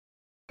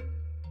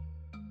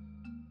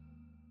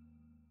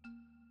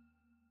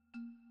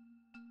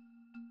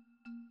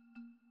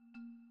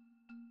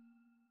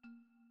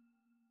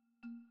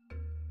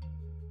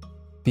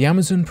The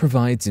Amazon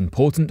provides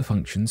important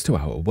functions to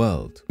our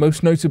world,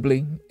 most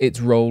notably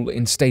its role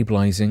in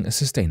stabilizing a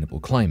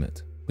sustainable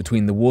climate.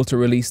 Between the water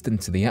released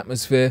into the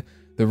atmosphere,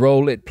 the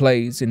role it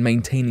plays in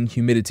maintaining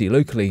humidity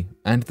locally,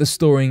 and the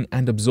storing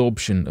and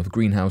absorption of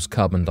greenhouse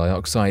carbon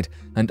dioxide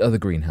and other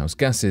greenhouse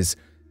gases,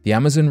 the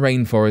Amazon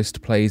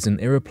rainforest plays an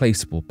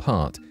irreplaceable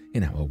part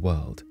in our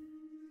world.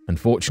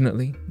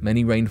 Unfortunately,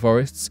 many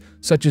rainforests,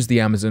 such as the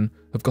Amazon,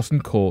 have gotten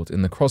caught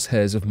in the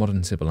crosshairs of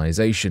modern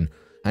civilization,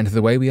 and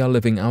the way we are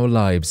living our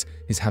lives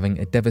is having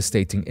a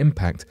devastating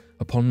impact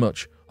upon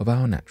much of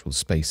our natural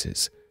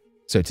spaces.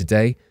 So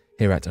today,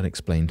 here at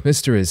Unexplained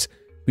Mysteries,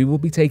 we will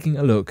be taking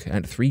a look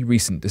at 3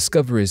 recent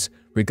discoveries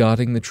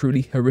regarding the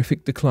truly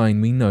horrific decline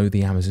we know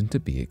the Amazon to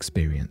be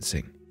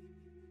experiencing.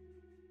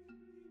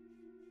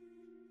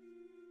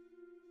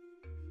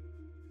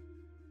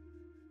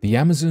 The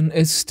Amazon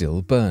is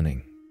still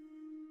burning.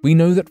 We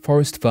know that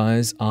forest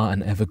fires are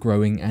an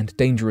ever-growing and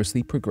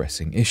dangerously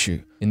progressing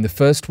issue. In the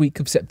first week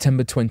of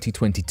September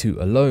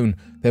 2022 alone,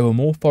 there were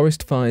more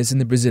forest fires in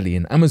the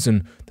Brazilian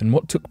Amazon than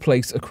what took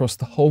place across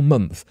the whole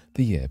month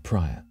the year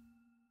prior.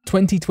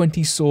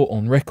 2020 saw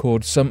on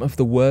record some of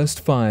the worst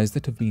fires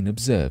that have been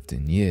observed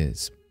in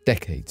years,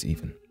 decades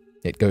even.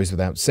 It goes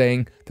without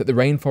saying that the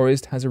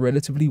rainforest has a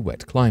relatively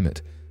wet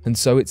climate, and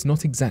so it's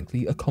not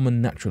exactly a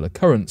common natural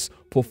occurrence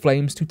for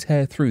flames to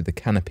tear through the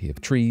canopy of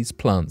trees,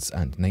 plants,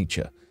 and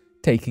nature,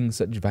 taking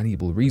such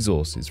valuable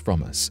resources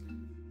from us.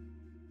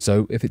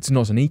 So if it's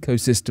not an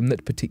ecosystem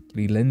that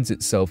particularly lends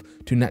itself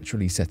to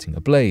naturally setting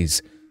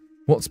ablaze,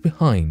 what's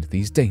behind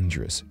these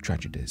dangerous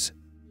tragedies?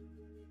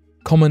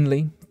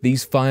 Commonly,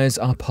 these fires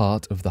are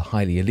part of the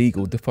highly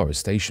illegal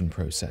deforestation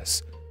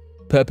process.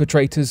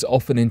 Perpetrators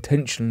often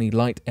intentionally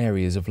light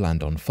areas of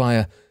land on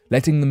fire,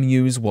 letting them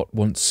use what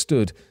once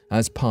stood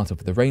as part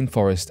of the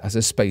rainforest as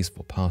a space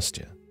for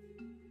pasture.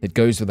 It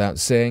goes without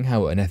saying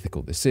how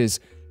unethical this is,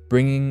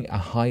 bringing a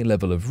high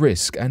level of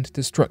risk and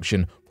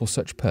destruction for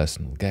such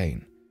personal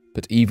gain.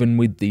 But even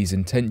with these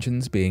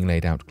intentions being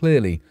laid out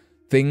clearly,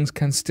 things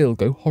can still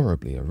go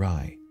horribly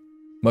awry.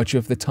 Much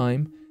of the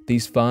time,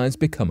 these fires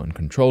become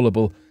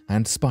uncontrollable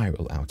and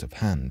spiral out of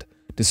hand,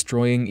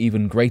 destroying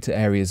even greater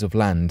areas of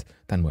land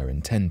than were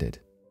intended.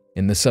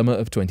 In the summer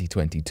of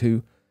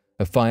 2022,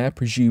 a fire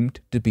presumed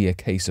to be a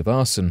case of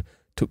arson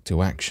took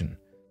to action,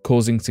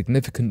 causing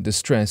significant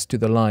distress to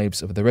the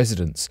lives of the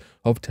residents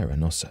of Terra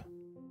Nossa.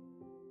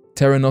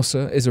 Terra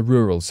Nossa is a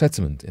rural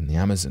settlement in the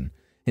Amazon,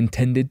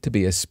 intended to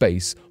be a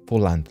space for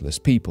landless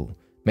people,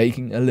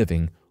 making a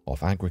living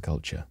off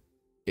agriculture.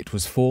 It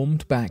was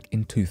formed back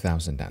in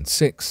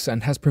 2006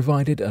 and has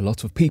provided a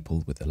lot of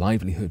people with a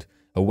livelihood,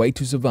 a way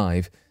to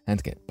survive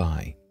and get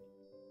by.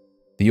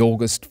 The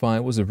August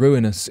fire was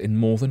ruinous in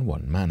more than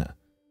one manner.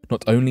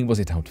 Not only was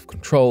it out of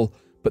control,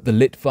 but the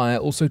lit fire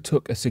also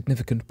took a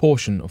significant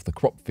portion of the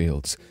crop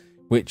fields,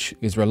 which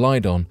is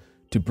relied on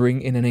to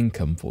bring in an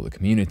income for the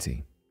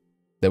community.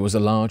 There was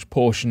a large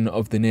portion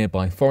of the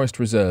nearby forest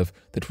reserve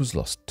that was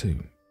lost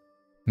too.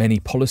 Many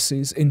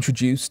policies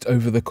introduced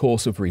over the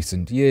course of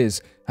recent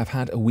years have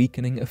had a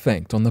weakening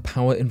effect on the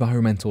power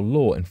environmental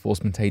law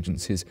enforcement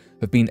agencies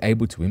have been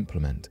able to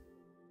implement.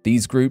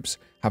 These groups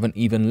have an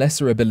even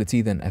lesser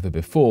ability than ever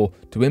before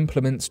to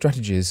implement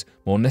strategies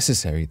more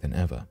necessary than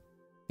ever.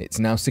 It's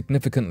now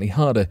significantly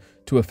harder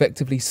to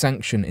effectively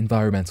sanction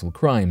environmental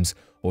crimes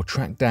or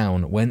track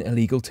down when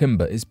illegal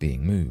timber is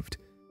being moved.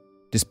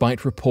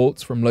 Despite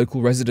reports from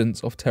local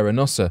residents of Terra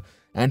Nossa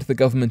and the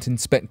government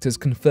inspectors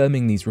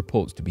confirming these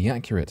reports to be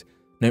accurate,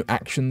 no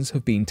actions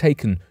have been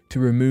taken to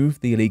remove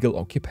the illegal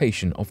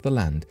occupation of the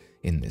land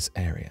in this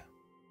area,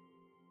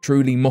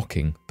 truly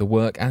mocking the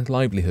work and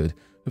livelihood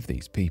of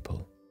these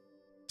people.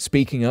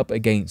 Speaking up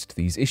against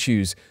these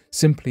issues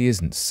simply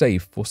isn't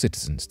safe for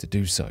citizens to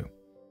do so.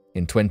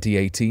 In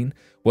 2018,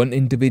 one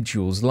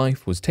individual's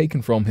life was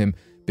taken from him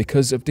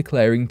because of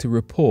declaring to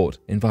report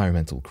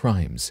environmental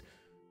crimes,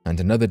 and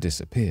another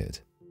disappeared.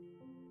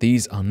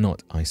 These are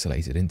not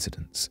isolated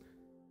incidents.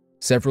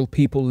 Several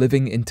people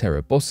living in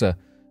Terra Nossa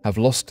have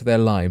lost their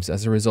lives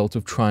as a result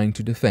of trying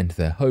to defend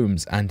their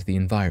homes and the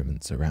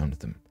environments around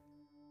them.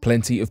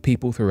 Plenty of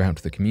people throughout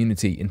the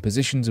community in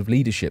positions of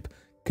leadership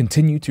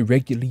continue to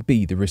regularly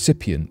be the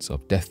recipients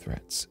of death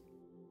threats.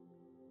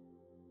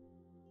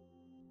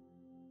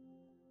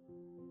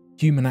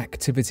 Human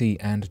activity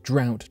and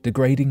drought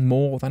degrading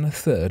more than a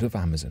third of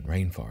Amazon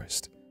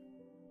rainforest.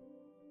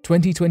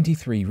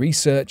 2023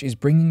 research is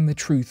bringing the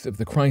truth of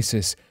the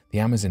crisis the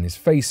Amazon is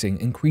facing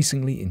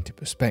increasingly into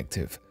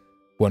perspective.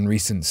 One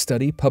recent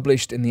study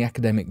published in the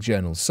academic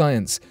journal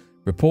Science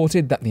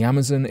reported that the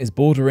Amazon is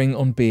bordering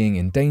on being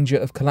in danger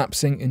of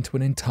collapsing into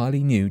an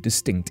entirely new,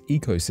 distinct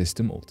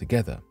ecosystem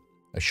altogether,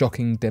 a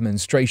shocking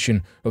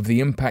demonstration of the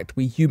impact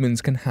we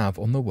humans can have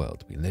on the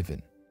world we live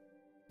in.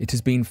 It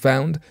has been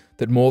found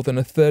that more than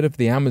a third of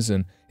the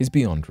Amazon is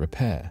beyond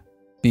repair,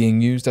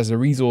 being used as a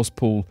resource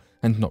pool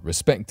and not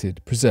respected,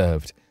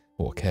 preserved,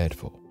 or cared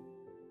for.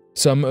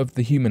 Some of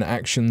the human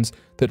actions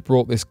that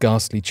brought this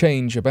ghastly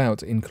change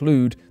about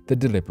include the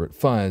deliberate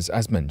fires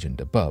as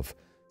mentioned above,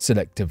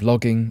 selective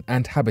logging,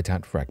 and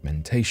habitat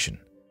fragmentation.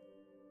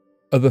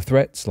 Other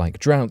threats, like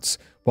droughts,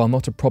 while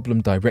not a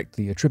problem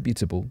directly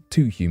attributable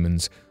to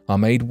humans, are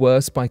made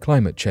worse by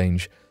climate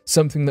change,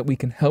 something that we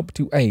can help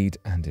to aid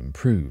and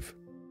improve.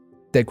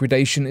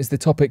 Degradation is the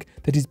topic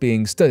that is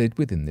being studied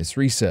within this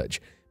research,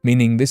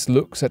 meaning this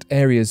looks at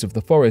areas of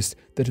the forest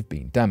that have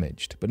been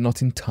damaged, but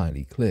not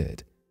entirely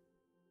cleared.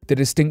 The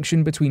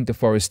distinction between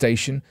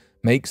deforestation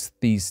makes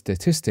these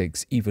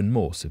statistics even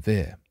more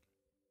severe.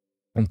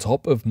 On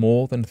top of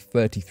more than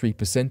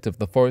 33% of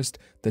the forest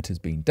that has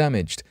been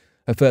damaged,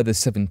 a further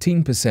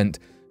 17%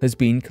 has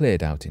been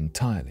cleared out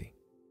entirely.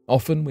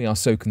 Often we are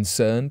so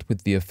concerned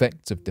with the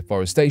effects of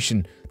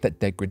deforestation that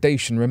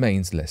degradation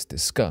remains less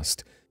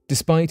discussed,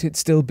 despite it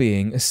still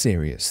being a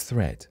serious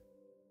threat.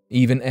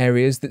 Even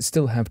areas that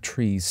still have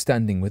trees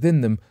standing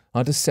within them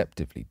are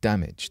deceptively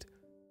damaged.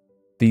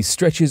 These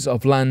stretches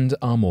of land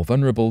are more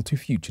vulnerable to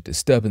future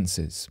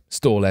disturbances,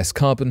 store less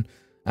carbon,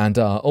 and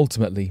are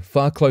ultimately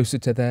far closer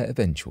to their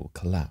eventual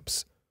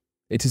collapse.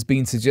 It has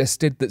been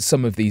suggested that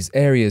some of these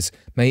areas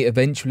may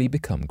eventually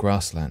become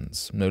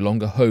grasslands, no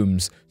longer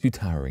homes to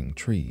towering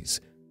trees.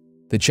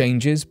 The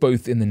changes,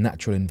 both in the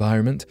natural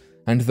environment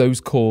and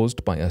those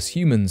caused by us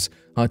humans,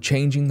 are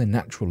changing the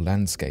natural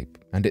landscape,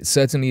 and it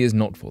certainly is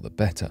not for the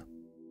better.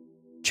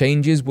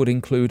 Changes would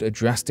include a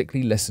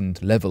drastically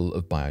lessened level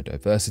of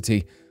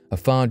biodiversity, a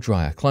far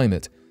drier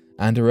climate,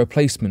 and a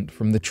replacement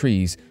from the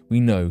trees we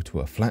know to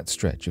a flat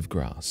stretch of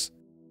grass.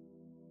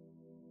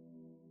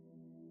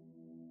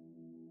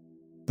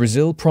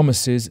 Brazil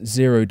promises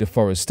zero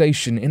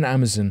deforestation in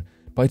Amazon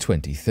by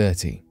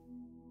 2030.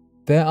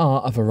 There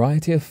are a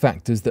variety of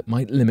factors that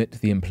might limit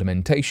the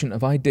implementation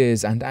of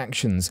ideas and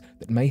actions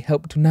that may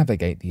help to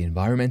navigate the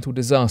environmental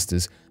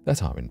disasters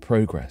that are in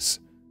progress.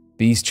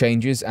 These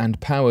changes and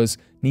powers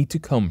need to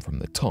come from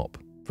the top,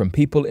 from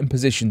people in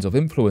positions of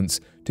influence,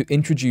 to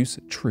introduce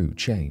true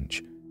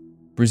change.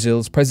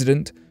 Brazil's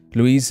president,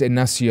 Luiz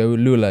Inácio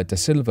Lula da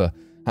Silva,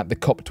 at the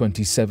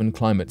COP27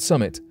 climate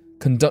summit,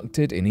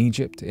 conducted in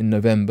Egypt in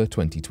November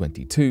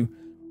 2022,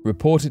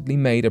 reportedly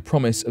made a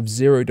promise of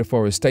zero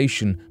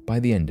deforestation by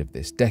the end of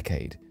this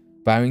decade,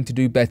 vowing to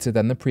do better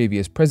than the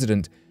previous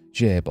president,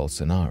 Jair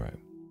Bolsonaro,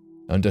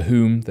 under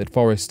whom the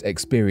forest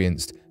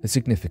experienced a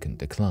significant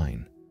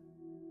decline.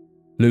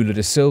 Lula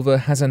da Silva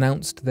has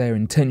announced their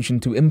intention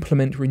to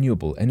implement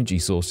renewable energy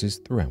sources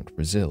throughout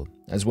Brazil,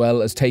 as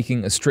well as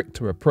taking a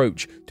stricter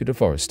approach to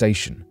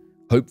deforestation,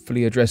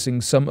 hopefully addressing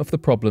some of the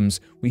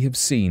problems we have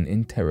seen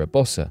in Terra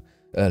Bossa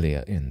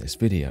earlier in this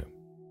video.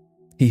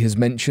 He has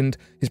mentioned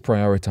his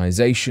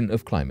prioritization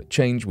of climate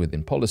change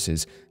within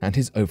policies and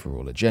his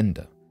overall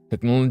agenda,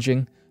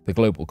 acknowledging the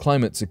global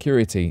climate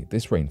security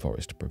this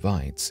rainforest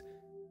provides.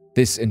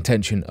 This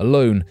intention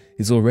alone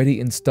is already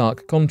in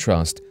stark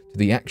contrast to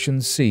the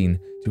actions seen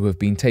to have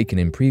been taken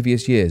in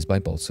previous years by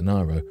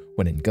Bolsonaro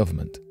when in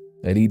government,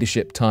 a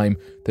leadership time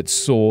that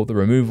saw the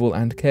removal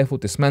and careful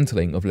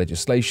dismantling of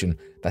legislation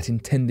that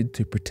intended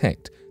to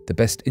protect the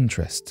best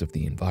interests of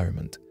the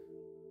environment.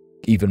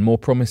 Even more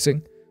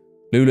promising,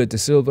 Lula da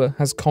Silva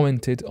has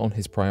commented on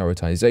his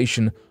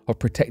prioritization of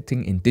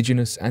protecting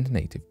indigenous and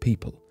native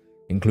people,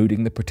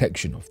 including the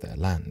protection of their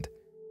land.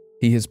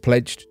 He has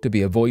pledged to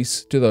be a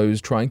voice to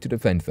those trying to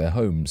defend their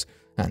homes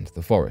and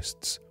the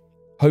forests.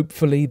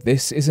 Hopefully,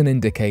 this is an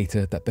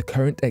indicator that the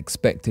current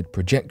expected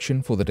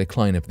projection for the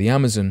decline of the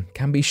Amazon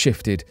can be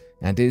shifted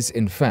and is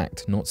in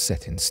fact not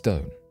set in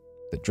stone.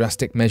 That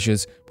drastic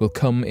measures will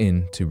come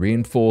in to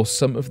reinforce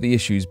some of the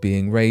issues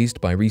being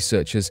raised by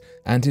researchers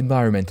and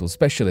environmental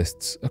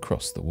specialists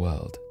across the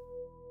world.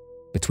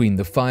 Between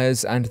the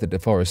fires and the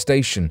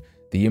deforestation,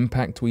 the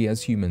impact we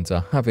as humans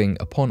are having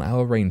upon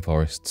our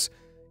rainforests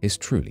is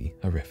truly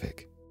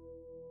horrific.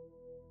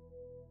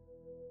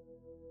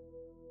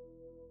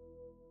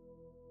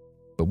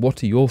 But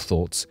what are your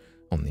thoughts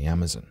on the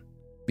Amazon?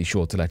 Be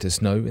sure to let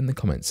us know in the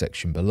comment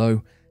section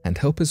below and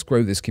help us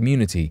grow this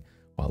community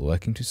while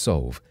working to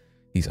solve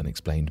these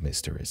unexplained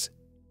mysteries.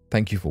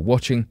 Thank you for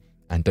watching,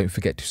 and don't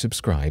forget to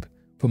subscribe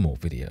for more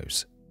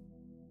videos.